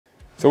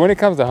So when it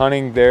comes to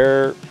hunting,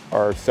 there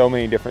are so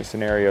many different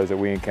scenarios that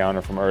we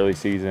encounter from early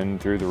season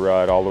through the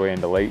rut all the way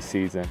into late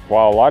season.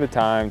 While a lot of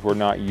times we're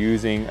not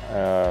using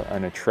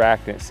an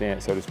attractant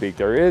scent, so to speak,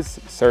 there is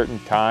certain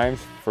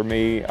times for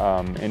me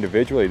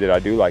individually that I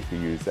do like to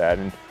use that.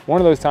 And one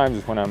of those times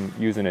is when I'm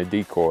using a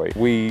decoy.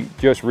 We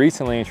just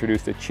recently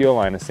introduced a chill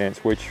line of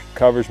scents, which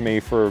covers me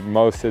for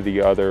most of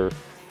the other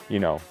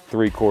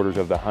 3/4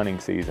 of the hunting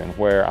season,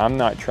 where I'm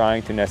not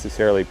trying to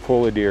necessarily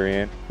pull a deer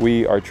in.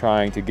 We are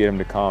trying to get him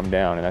to calm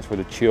down, and that's where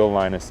the chill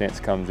line of scents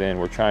comes in.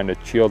 We're trying to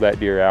chill that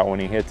deer out. When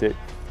he hits it,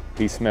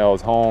 he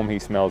smells home, he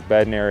smells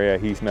bedding area,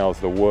 he smells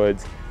the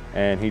woods,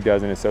 and he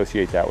doesn't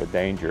associate that with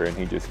danger, and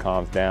he just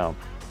calms down.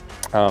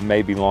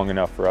 Maybe long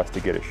enough for us to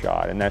get a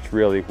shot, and that's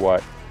really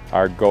what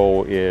our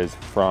goal is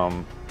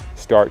from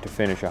start to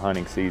finish a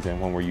hunting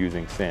season when we're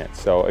using scents.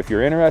 So if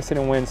you're interested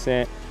in wind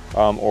scent,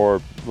 or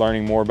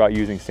learning more about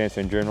using scents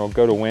in general,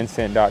 go to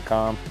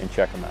windscent.com and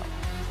check them out.